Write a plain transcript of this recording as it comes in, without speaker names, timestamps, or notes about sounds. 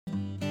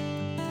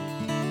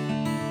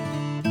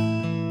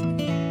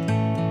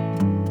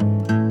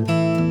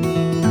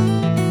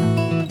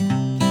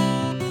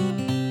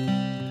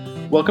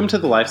Welcome to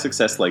the Life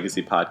Success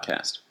Legacy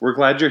Podcast. We're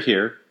glad you're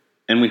here,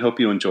 and we hope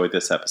you enjoyed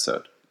this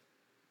episode.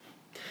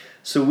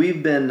 So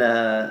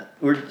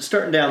we're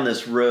starting down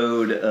this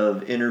road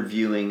of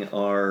interviewing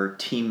our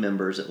team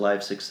members at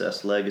Life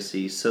Success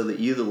Legacy so that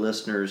you, the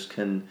listeners,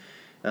 can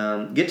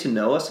get to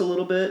know us a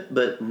little bit,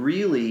 but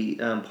really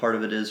part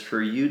of it is for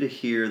you to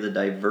hear the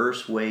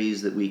diverse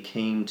ways that we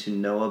came to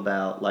know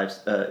about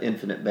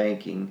infinite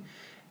banking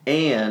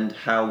and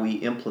how we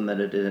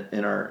implemented it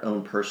in our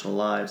own personal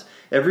lives.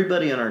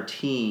 Everybody on our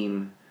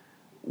team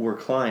were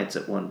clients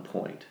at one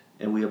point,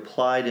 and we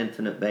applied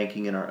infinite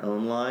banking in our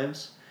own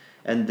lives.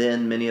 And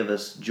then many of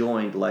us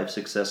joined Life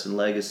Success and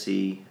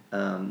Legacy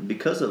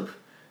because of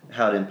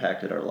how it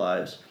impacted our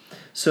lives.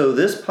 So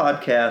this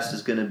podcast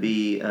is going to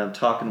be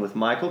talking with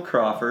Michael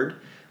Crawford,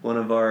 one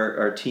of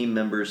our team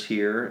members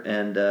here.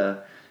 And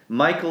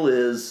Michael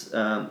is,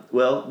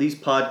 these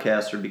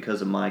podcasts are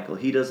because of Michael.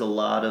 He does a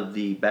lot of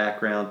the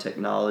background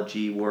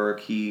technology work.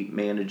 He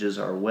manages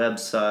our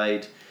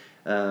website,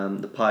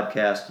 the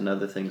podcast, and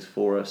other things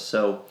for us.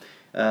 So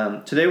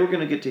today we're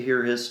going to get to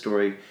hear his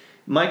story.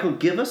 Michael,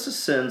 give us a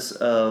sense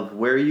of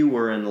where you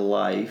were in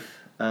life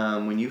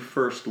when you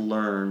first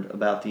learned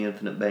about the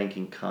infinite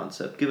banking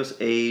concept. Give us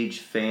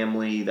age,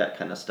 family, that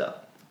kind of stuff.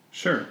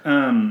 Sure.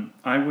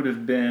 I would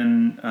have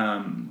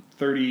been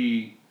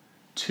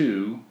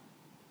 32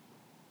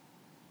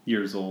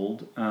 years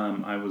old.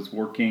 I was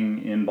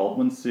working in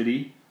Baldwin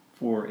City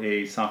for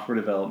a software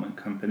development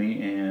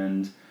company,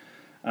 and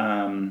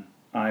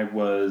I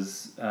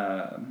was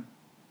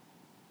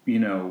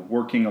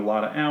working a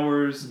lot of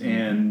hours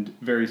and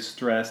very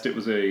stressed. It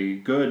was a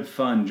good,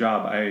 fun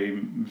job.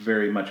 I'm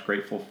very much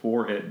grateful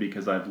for it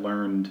because I've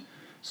learned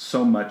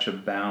so much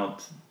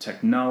about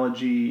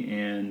technology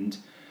and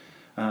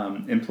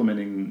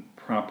implementing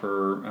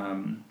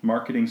proper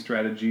marketing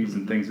strategies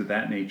and things of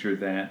that nature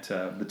that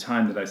the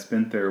time that I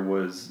spent there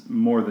was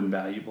more than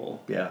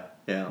valuable. Yeah.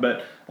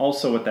 But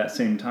also at that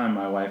same time,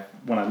 my wife,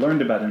 when I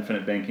learned about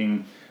infinite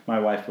banking, my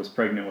wife was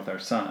pregnant with our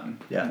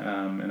son. Yeah.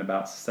 And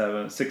about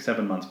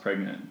 7 months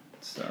pregnant.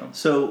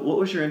 So what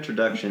was your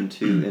introduction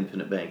to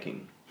infinite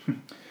banking?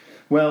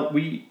 Well,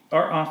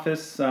 our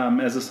office,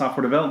 as a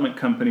software development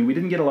company, we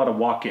didn't get a lot of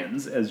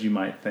walk-ins, as you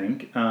might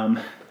think.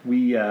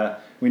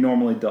 We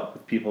normally dealt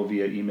with people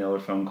via email or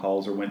phone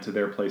calls or went to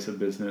their place of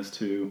business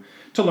to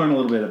learn a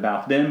little bit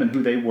about them and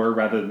who they were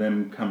rather than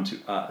them come to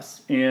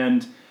us.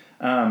 And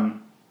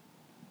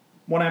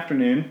one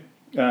afternoon,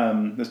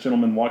 this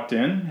gentleman walked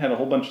in, had a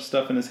whole bunch of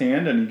stuff in his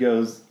hand, and he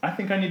goes, "I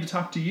think I need to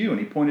talk to you." And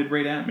he pointed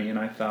right at me, and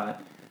I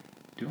thought,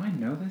 do I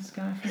know this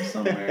guy from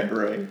somewhere?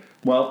 Right.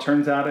 Well, it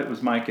turns out it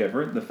was Mike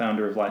Everett, the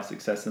founder of Life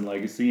Success and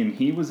Legacy, and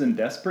he was in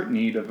desperate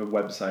need of a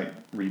website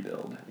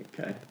rebuild.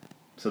 Okay.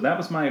 So that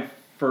was my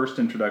first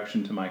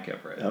introduction to Mike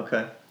Everett.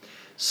 Okay.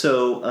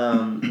 So,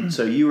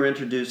 so you were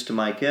introduced to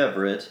Mike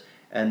Everett,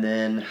 and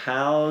then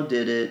how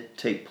did it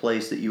take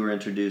place that you were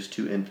introduced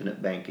to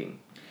infinite banking?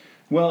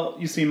 Well,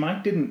 you see,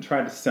 Mike didn't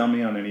try to sell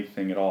me on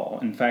anything at all.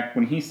 In fact,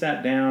 when he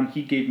sat down,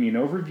 he gave me an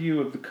overview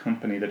of the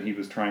company that he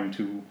was trying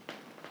to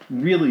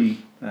really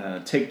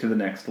take to the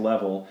next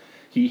level.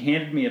 He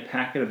handed me a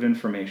packet of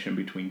information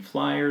between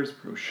flyers,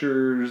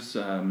 brochures,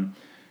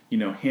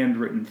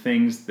 handwritten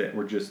things that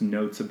were just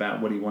notes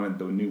about what he wanted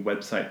the new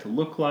website to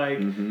look like.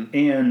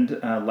 And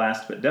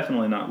last but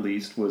definitely not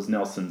least was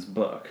Nelson's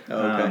book.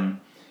 Okay.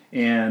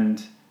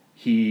 And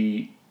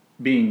he,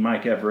 being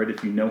Mike Everett,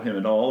 if you know him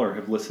at all or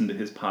have listened to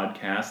his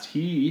podcast,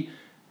 he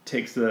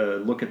takes a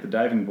look at the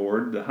diving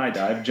board, the high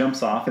dive,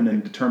 jumps off, and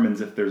then determines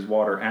if there's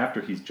water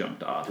after he's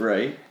jumped off.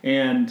 Right.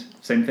 And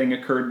same thing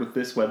occurred with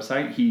this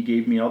website. He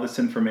gave me all this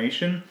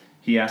information.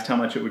 He asked how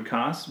much it would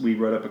cost. We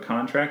wrote up a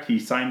contract. He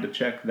signed a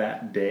check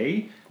that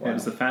day. Wow. It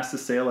was the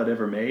fastest sale I'd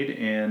ever made,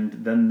 and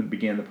then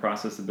began the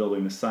process of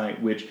building the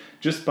site, which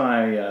just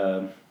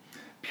by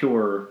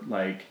pure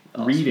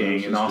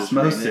reading and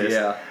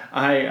osmosis,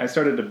 I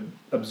started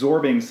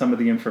absorbing some of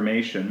the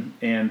information,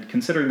 and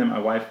considering that my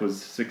wife was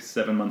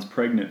 6-7 months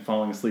pregnant,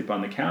 falling asleep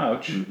on the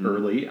couch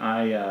early,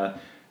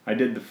 I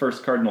did the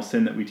first cardinal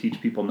sin that we teach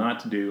people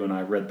not to do, and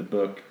I read the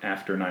book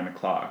after 9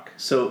 o'clock.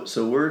 So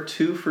we're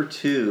 2 for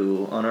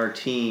 2 on our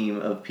team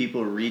of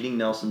people reading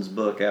Nelson's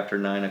book after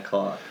 9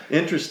 o'clock.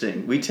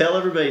 Interesting. We tell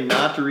everybody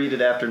not to read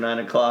it after 9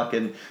 o'clock,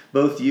 and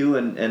both you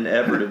and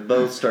Everett have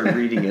both started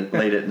reading it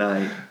late at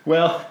night.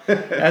 Well,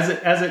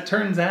 as it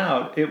turns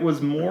out, it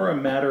was more a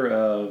matter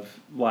of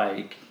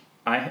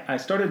I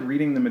started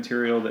reading the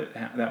material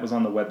that was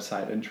on the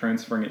website and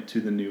transferring it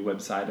to the new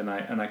website, and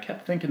I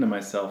kept thinking to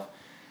myself,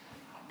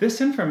 this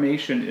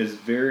information is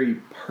very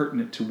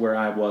pertinent to where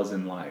I was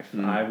in life.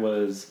 I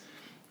was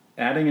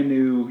adding a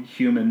new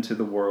human to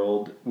the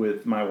world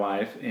with my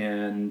wife,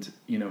 and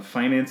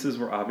finances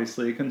were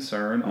obviously a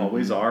concern,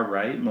 always are,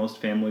 right? Most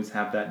families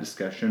have that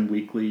discussion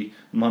weekly,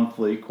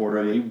 monthly,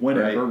 quarterly,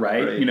 whenever,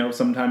 right?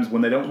 Sometimes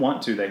when they don't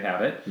want to, they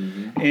have it.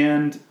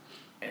 And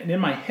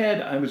in my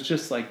head, I was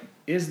just like,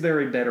 is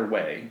there a better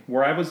way?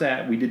 Where I was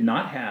at, we did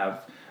not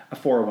have a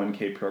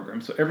 401k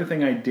program. So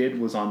everything I did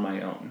was on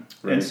my own.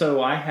 Right. And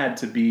so I had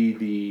to be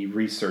the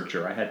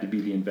researcher. I had to be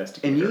the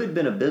investigator. And you had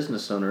been a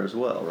business owner as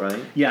well, right?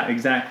 Yeah,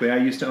 exactly. I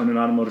used to own an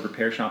automotive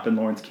repair shop in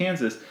Lawrence,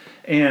 Kansas.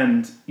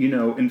 And,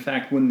 in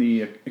fact, when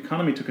the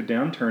economy took a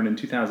downturn in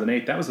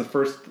 2008, that was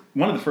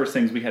one of the first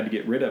things we had to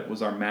get rid of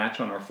was our match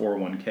on our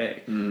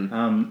 401k.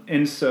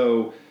 And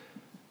so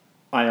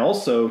I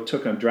also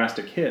took a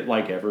drastic hit,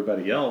 like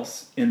everybody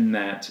else, in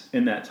that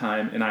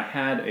time, and I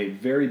had a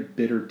very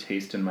bitter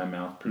taste in my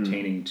mouth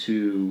pertaining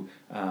to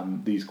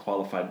these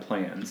qualified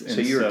plans. And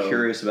so you were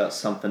curious about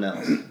something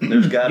else.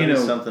 There's got to be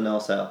something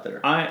else out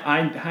there.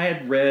 I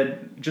had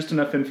read just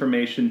enough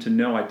information to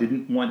know I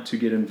didn't want to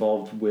get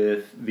involved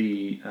with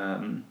the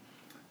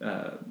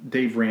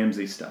Dave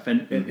Ramsey stuff,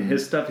 and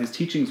his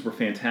teachings were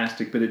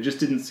fantastic, but it just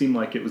didn't seem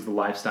like it was the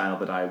lifestyle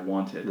that I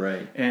wanted.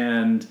 Right.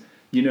 And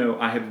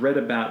I had read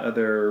about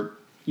other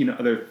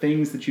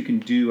things that you can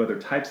do, other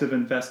types of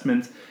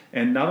investments,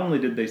 and not only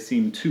did they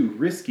seem too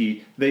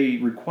risky, they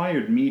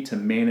required me to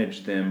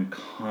manage them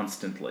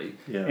constantly.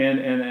 Yeah.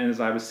 And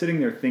as I was sitting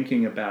there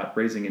thinking about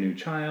raising a new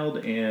child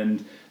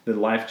and the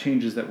life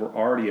changes that were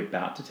already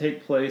about to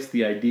take place,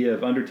 the idea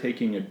of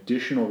undertaking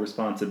additional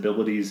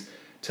responsibilities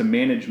to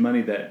manage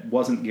money that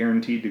wasn't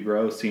guaranteed to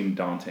grow seemed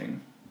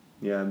daunting.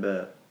 Yeah, I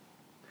bet.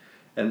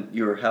 And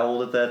you were how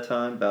old at that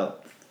time?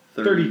 About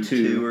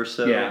 32 or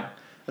so? Yeah.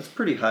 That's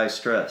pretty high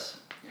stress.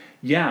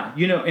 Yeah,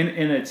 and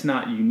it's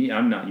not unique.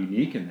 I'm not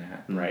unique in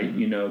that, right?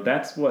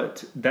 That's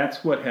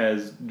what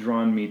has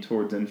drawn me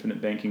towards infinite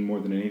banking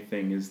more than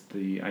anything is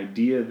the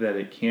idea that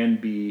it can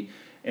be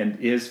and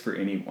is for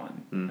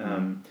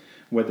anyone.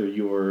 Whether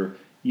you're,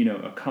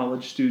 a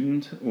college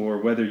student or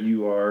whether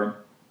you are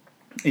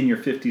in your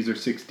 50s or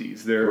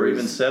 60s. Or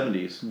even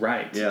 70s.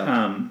 Right.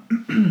 Yeah.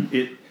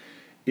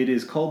 It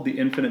is called the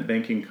infinite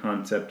banking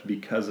concept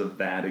because of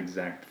that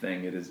exact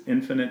thing. It is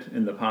infinite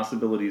in the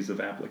possibilities of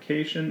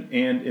application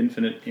and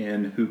infinite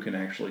in who can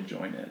actually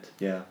join it.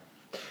 Yeah.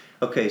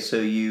 Okay, so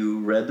you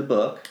read the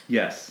book.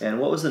 Yes. And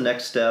what was the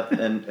next step,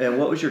 and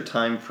what was your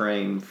time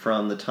frame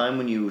from the time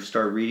when you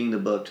started reading the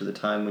book to the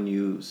time when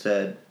you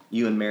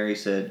and Mary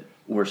said,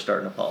 we're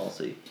starting a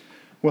policy?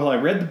 Well, I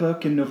read the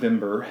book in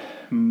November,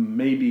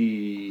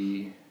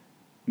 maybe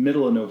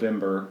middle of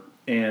November,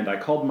 and I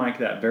called Mike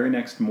that very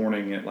next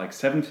morning at like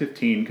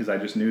 7:15 because I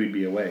just knew he'd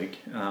be awake.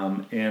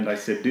 And I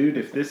said, dude,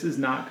 if this is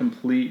not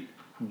complete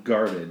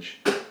garbage,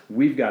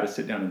 we've got to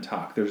sit down and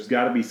talk. There's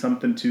got to be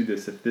something to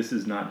this if this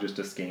is not just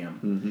a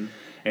scam.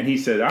 And he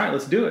said, all right,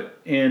 let's do it.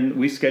 And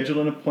we scheduled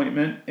an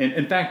appointment. And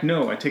in fact,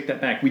 no, I take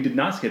that back. We did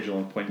not schedule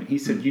an appointment. He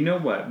said, you know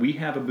what? We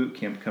have a boot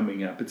camp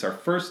coming up. It's our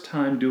first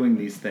time doing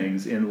these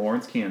things in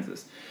Lawrence,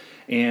 Kansas.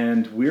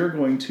 And we're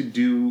going to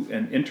do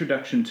an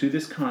introduction to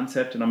this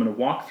concept, and I'm going to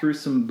walk through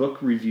some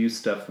book review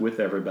stuff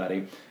with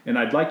everybody, and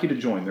I'd like you to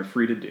join. They're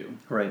free to do.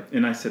 Right.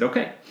 And I said,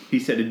 okay. He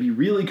said, it'd be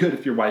really good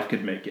if your wife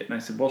could make it. And I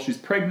said, well, she's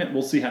pregnant.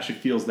 We'll see how she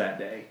feels that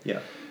day. Yeah.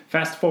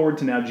 Fast forward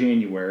to now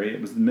January.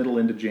 It was the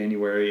end of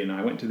January, and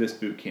I went to this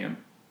boot camp.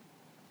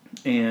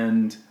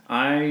 And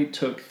I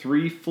took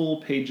 3 full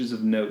pages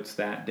of notes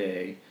that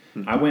day.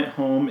 I went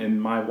home,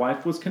 and my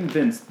wife was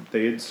convinced that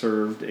they had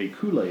served a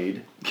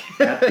Kool-Aid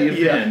at the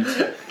event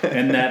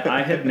and that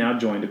I had now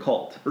joined a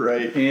cult.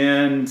 Right.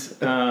 And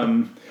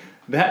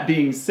that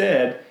being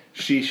said,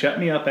 she shut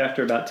me up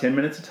after about 10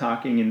 minutes of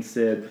talking and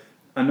said,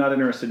 I'm not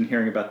interested in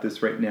hearing about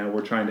this right now.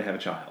 We're trying to have a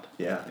child.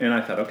 Yeah. And I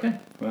thought, okay,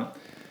 well,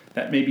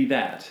 that may be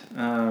that.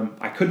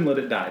 I couldn't let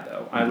it die,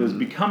 though. I was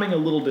becoming a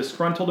little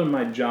disgruntled in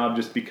my job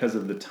just because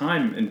of the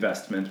time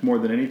investment more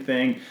than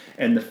anything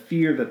and the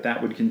fear that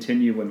that would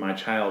continue when my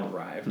child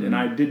arrived. And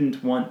I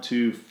didn't want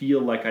to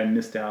feel like I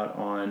missed out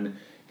on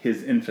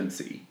his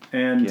infancy.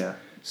 And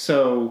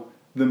so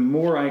the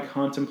more I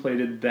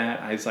contemplated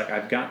that, I was like,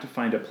 I've got to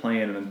find a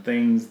plan and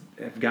things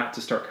have got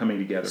to start coming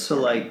together. So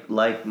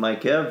like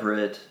Mike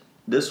Everett,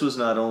 this was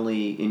not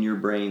only in your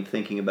brain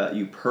thinking about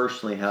you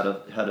personally, how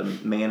to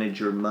manage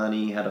your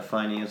money, how to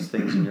finance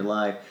things in your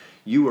life.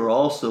 You were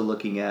also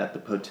looking at the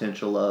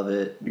potential of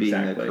it being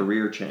a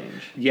career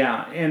change.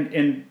 Yeah,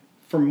 and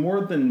for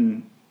more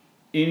than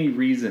any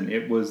reason,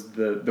 it was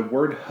the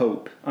word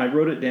hope. I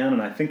wrote it down,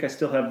 and I think I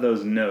still have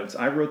those notes.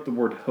 I wrote the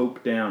word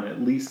hope down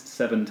at least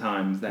 7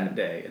 times that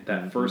day at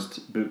that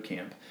first boot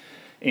camp.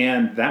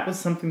 And that was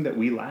something that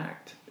we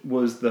lacked,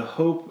 was the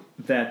hope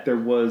that there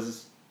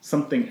was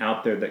something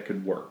out there that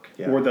could work,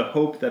 or the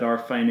hope that our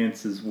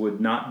finances would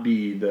not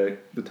be the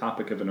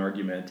topic of an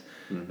argument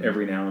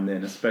every now and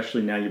then,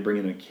 especially now you're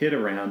bringing a kid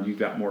around, you've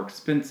got more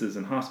expenses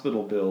and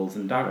hospital bills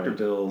and doctor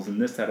bills and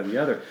this, that, or the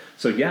other.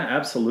 So yeah,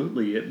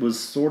 absolutely. It was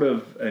sort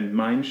of a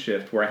mind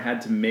shift where I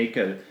had to make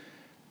a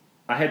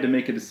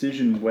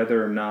decision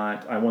whether or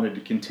not I wanted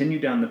to continue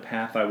down the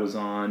path I was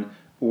on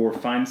or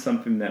find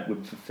something that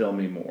would fulfill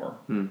me more.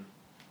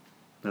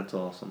 That's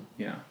awesome.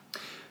 Yeah.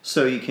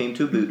 So you came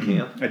to a boot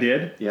camp. I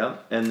did. Yeah.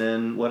 And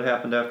then what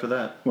happened after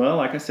that? Well,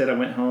 like I said, I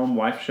went home.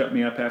 Wife shut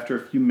me up after a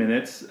few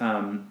minutes.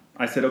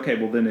 I said, okay,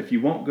 well then if you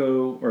won't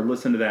go or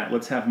listen to that,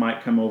 let's have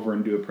Mike come over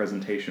and do a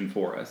presentation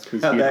for us,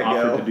 because he had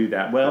offered to do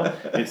that. Well,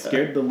 it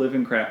scared the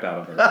living crap out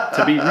of her.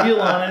 To be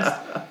real honest,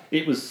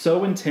 it was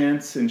so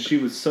intense, and she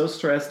was so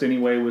stressed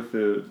anyway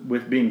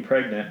with being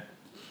pregnant,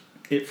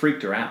 it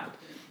freaked her out.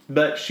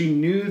 But she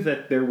knew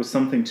that there was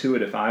something to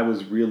it if I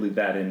was really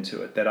that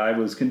into it, that I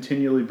was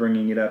continually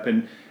bringing it up.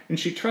 And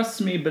she trusts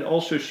me, but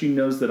also she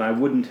knows that I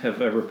wouldn't have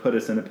ever put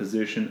us in a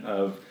position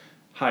of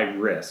high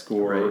risk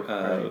or,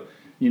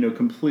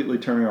 completely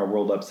turning our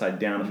world upside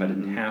down if I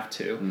didn't have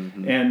to.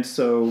 Mm-hmm. And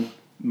so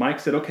Mike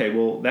said, okay,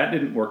 well, that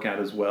didn't work out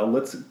as well.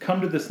 Let's come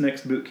to this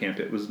next boot camp.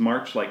 It was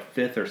March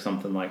 5th or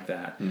something like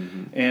that.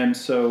 Mm-hmm. And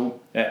so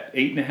at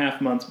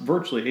 8.5 months,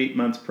 virtually 8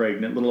 months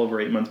pregnant, a little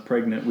over 8 months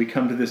pregnant, she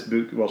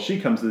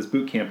comes to this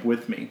boot camp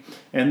with me.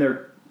 And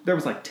there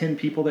was 10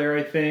 people there,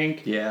 I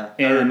think. Yeah,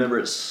 and I remember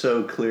it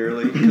so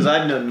clearly, because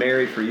I've known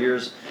Mary for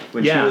years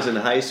when she was in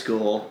high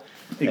school.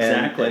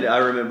 Exactly. And I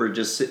remember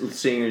just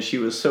seeing her. She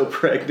was so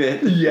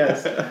pregnant.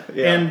 Yes.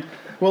 Yeah. And,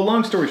 well,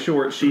 long story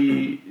short,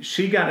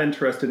 she got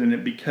interested in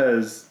it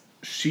because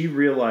she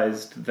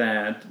realized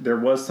that there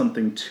was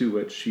something to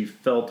it. She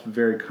felt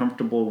very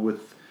comfortable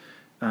with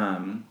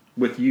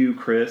you,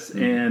 Chris,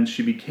 mm-hmm. and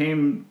she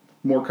became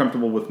more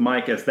comfortable with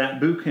Mike as that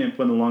boot camp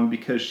went along,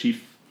 because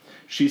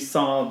she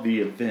saw the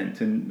event.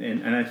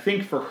 And I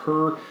think for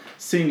her,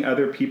 seeing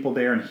other people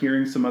there and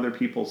hearing some other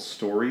people's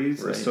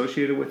stories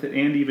associated with it,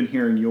 and even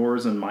hearing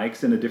yours and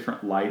Mike's in a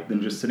different light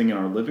than just sitting in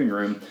our living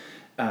room,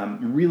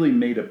 really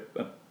made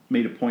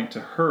a point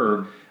to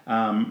her.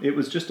 It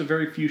was just a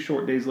very few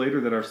short days later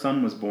that our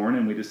son was born,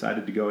 and we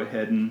decided to go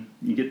ahead and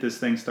get this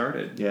thing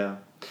started. Yeah.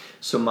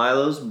 So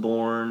Milo's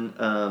born.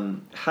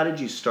 How did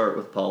you start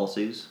with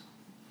policies?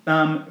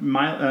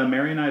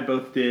 Mary and I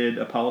both did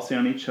a policy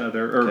on each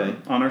other, or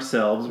on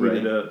ourselves. We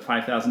did a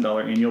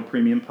 $5,000 annual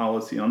premium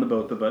policy on the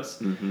both of us.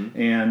 Mm-hmm.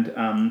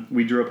 And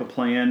we drew up a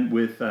plan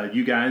with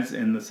you guys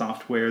and the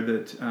software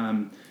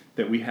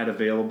that we had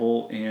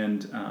available,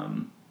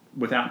 and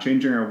without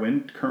changing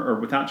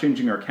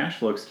our cash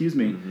flow,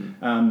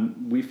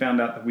 mm-hmm. We found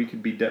out that we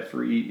could be debt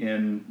free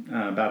in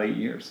about 8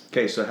 years.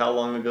 Okay, so how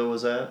long ago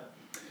was that?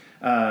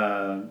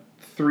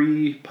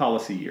 3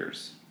 policy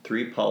years.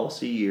 3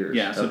 policy years.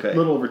 Yeah, so a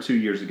little over 2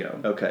 years ago.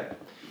 Okay.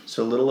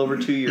 So a little over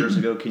 2 years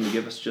ago, can you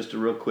give us just a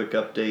real quick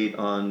update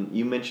on,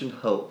 you mentioned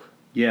hope.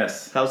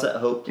 Yes. How's that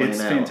hope playing out?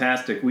 It's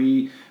fantastic.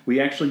 We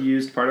actually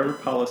used part of our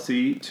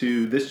policy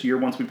to, this year,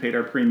 once we paid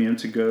our premium,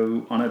 to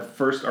go on our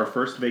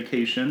first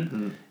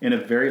vacation in a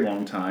very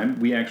long time.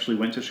 We actually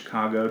went to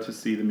Chicago to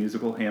see the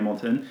musical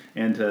Hamilton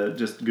and to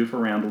just goof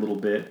around a little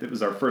bit. It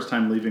was our first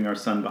time leaving our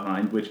son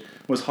behind, which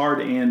was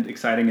hard and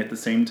exciting at the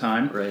same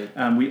time.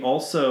 Right. We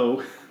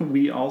also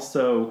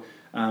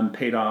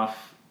paid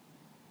off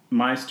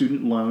my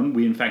student loan.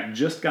 We, in fact,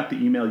 just got the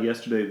email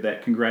yesterday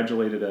that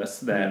congratulated us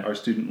that our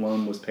student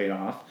loan was paid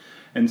off.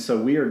 And so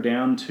we are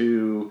down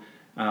to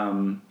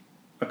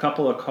a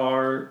couple of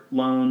car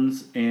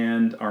loans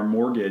and our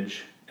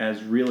mortgage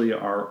as really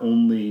our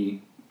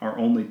only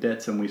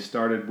debts. And we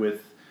started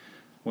with,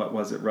 what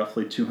was it,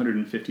 roughly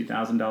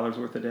 $250,000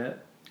 worth of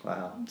debt.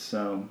 Wow.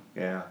 So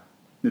yeah,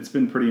 it's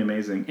been pretty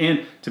amazing.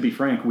 And to be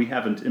frank, we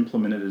haven't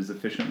implemented it as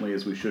efficiently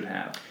as we should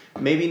have.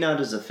 Maybe not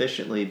as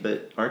efficiently,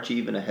 but aren't you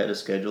even ahead of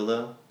schedule,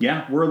 though?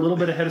 Yeah, we're a little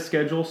bit ahead of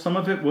schedule. Some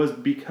of it was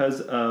because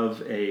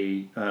of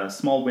a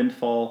small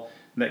windfall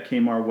that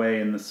came our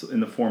way in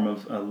the form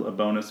of a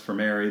bonus for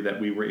Mary that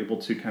we were able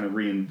to kind of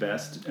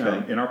reinvest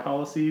in our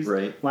policies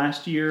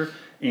last year.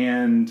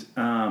 And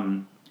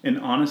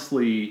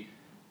honestly,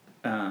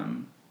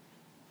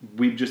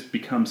 we've just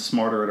become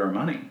smarter at our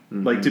money.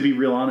 Mm-hmm. Like, to be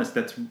real honest,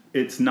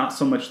 it's not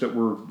so much that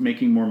we're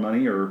making more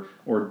money or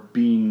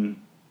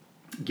being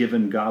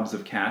given gobs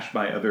of cash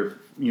by other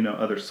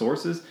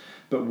sources,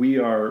 but we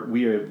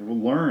have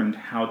learned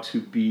how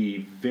to be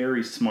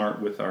very smart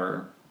with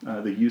our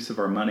the use of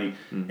our money,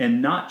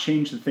 and not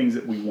change the things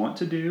that we want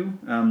to do,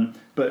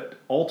 but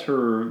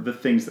alter the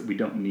things that we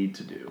don't need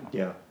to do.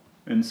 Yeah.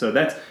 And so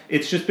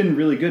it's just been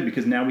really good,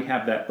 because now we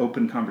have that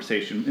open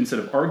conversation. Instead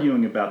of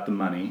arguing about the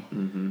money,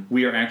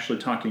 we are actually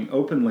talking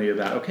openly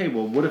about, okay,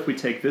 well, what if we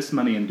take this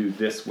money and do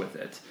this with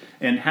it?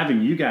 And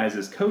having you guys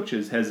as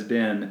coaches has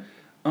been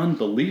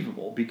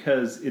unbelievable,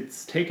 because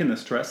it's taken the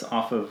stress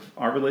off of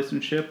our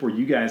relationship, where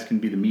you guys can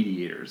be the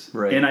mediators.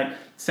 Right. And it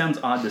sounds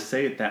odd to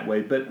say it that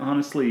way, but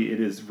honestly,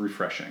 it is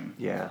refreshing.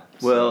 Yeah.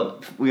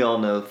 Well, we all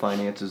know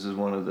finances is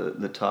one of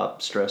the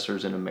top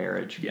stressors in a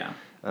marriage. Yeah.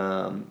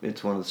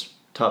 It's one of the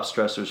top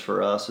stressors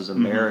for us as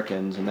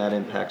Americans, and that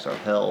impacts our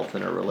health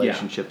and our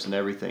relationships and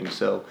everything.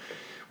 So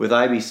with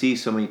IBC,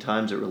 so many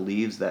times it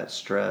relieves that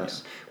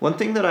stress. Yeah. One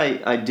thing that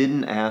I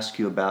didn't ask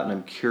you about, and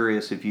I'm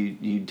curious if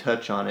you'd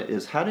touch on it,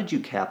 is how did you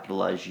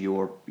capitalize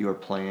your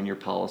plan, your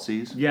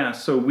policies? Yeah,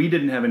 so we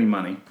didn't have any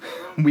money.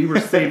 We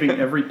were saving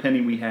every penny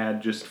we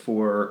had just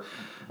for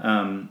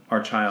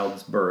our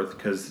child's birth,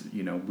 because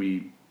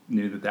we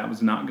knew that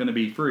was not going to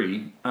be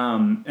free.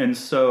 And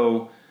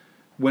so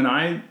when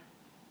I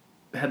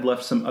had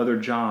left some other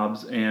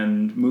jobs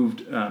and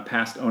moved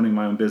past owning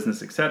my own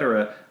business,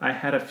 etc., I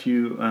had a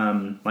few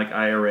like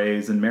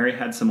IRAs, and Mary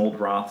had some old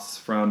Roths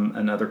from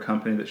another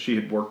company that she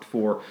had worked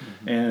for.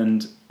 Mm-hmm.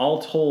 And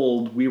all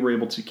told, we were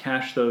able to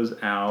cash those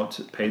out,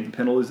 paid the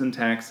penalties and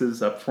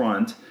taxes up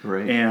front,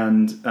 right.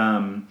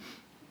 and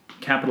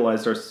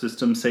capitalized our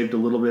system, saved a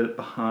little bit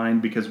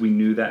behind because we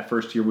knew that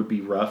first year would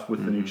be rough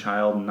with the new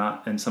child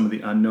and some of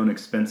the unknown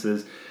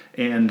expenses.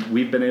 And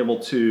we've been able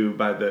to,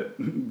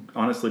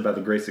 honestly, by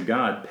the grace of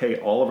God, pay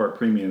all of our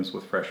premiums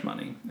with fresh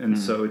money. And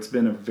so it's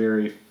been a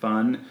very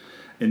fun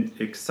and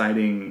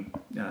exciting,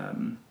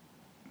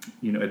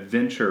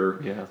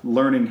 adventure,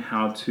 learning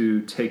how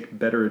to take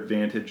better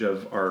advantage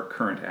of our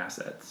current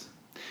assets.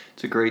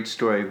 It's a great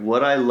story.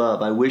 What I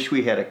love, I wish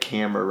we had a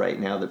camera right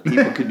now that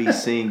people could be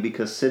seeing,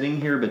 because sitting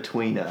here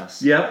between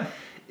us. Yep.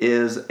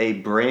 Is a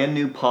brand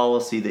new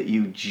policy that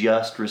you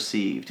just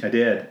received. I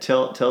did.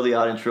 Tell the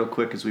audience real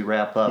quick as we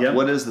wrap up. Yep.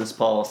 What is this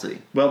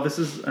policy? Well, this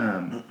is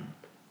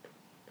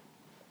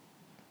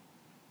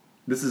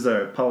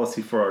a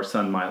policy for our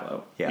son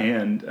Milo. Yeah.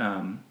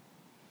 And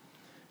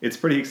it's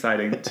pretty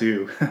exciting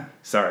to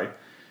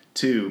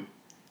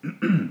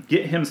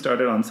get him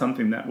started on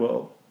something that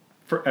will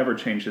forever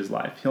change his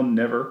life. He'll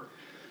never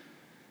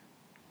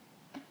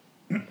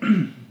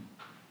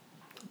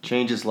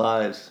change his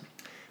lives.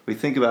 We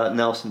think about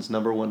Nelson's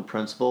number one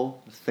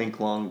principle: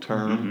 think long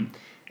term. Mm-hmm.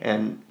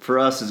 And for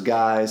us as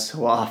guys,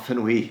 so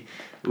often we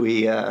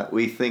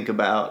think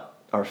about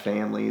our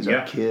families,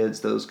 our kids,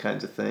 those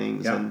kinds of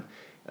things, and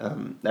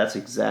that's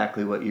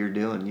exactly what you're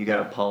doing. You got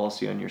a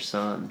policy on your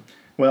son.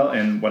 Well,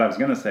 and what I was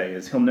going to say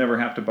is he'll never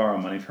have to borrow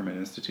money from an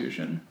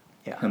institution.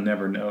 Yeah. He'll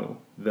never know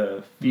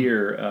the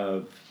fear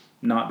of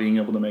not being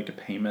able to make a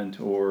payment,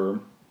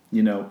 or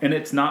and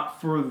it's not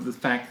for the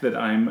fact that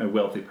I'm a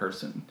wealthy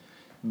person.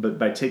 But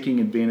by taking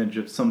advantage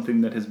of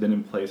something that has been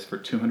in place for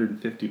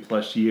 250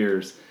 plus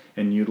years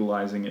and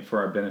utilizing it for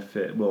our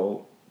benefit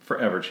will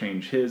forever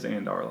change his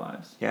and our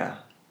lives. Yeah.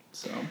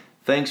 So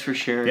thanks for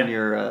sharing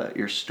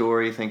your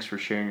story. Thanks for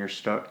sharing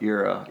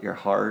your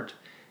heart.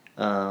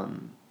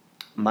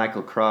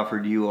 Michael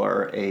Crawford, you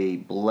are a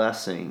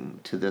blessing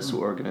to this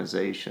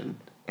organization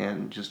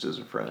and just as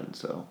a friend.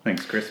 So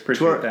thanks, Chris.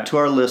 Appreciate that. To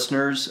our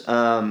listeners,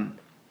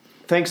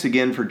 thanks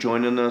again for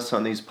joining us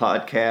on these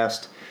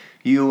podcasts.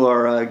 You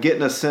are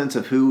getting a sense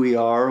of who we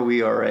are.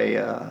 We are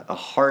a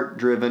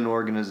heart-driven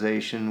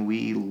organization.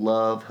 We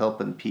love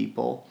helping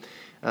people.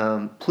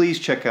 Please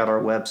check out our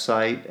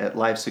website at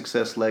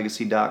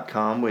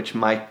lifesuccesslegacy.com, which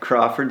Mike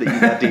Crawford, that you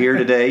got to hear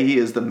today, he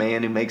is the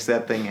man who makes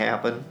that thing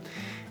happen.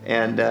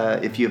 And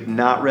if you have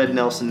not read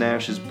Nelson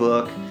Nash's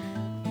book,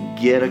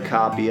 get a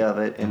copy of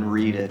it and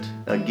read it.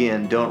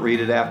 Again, don't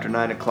read it after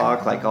 9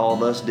 o'clock like all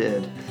of us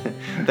did.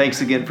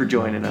 Thanks again for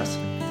joining us.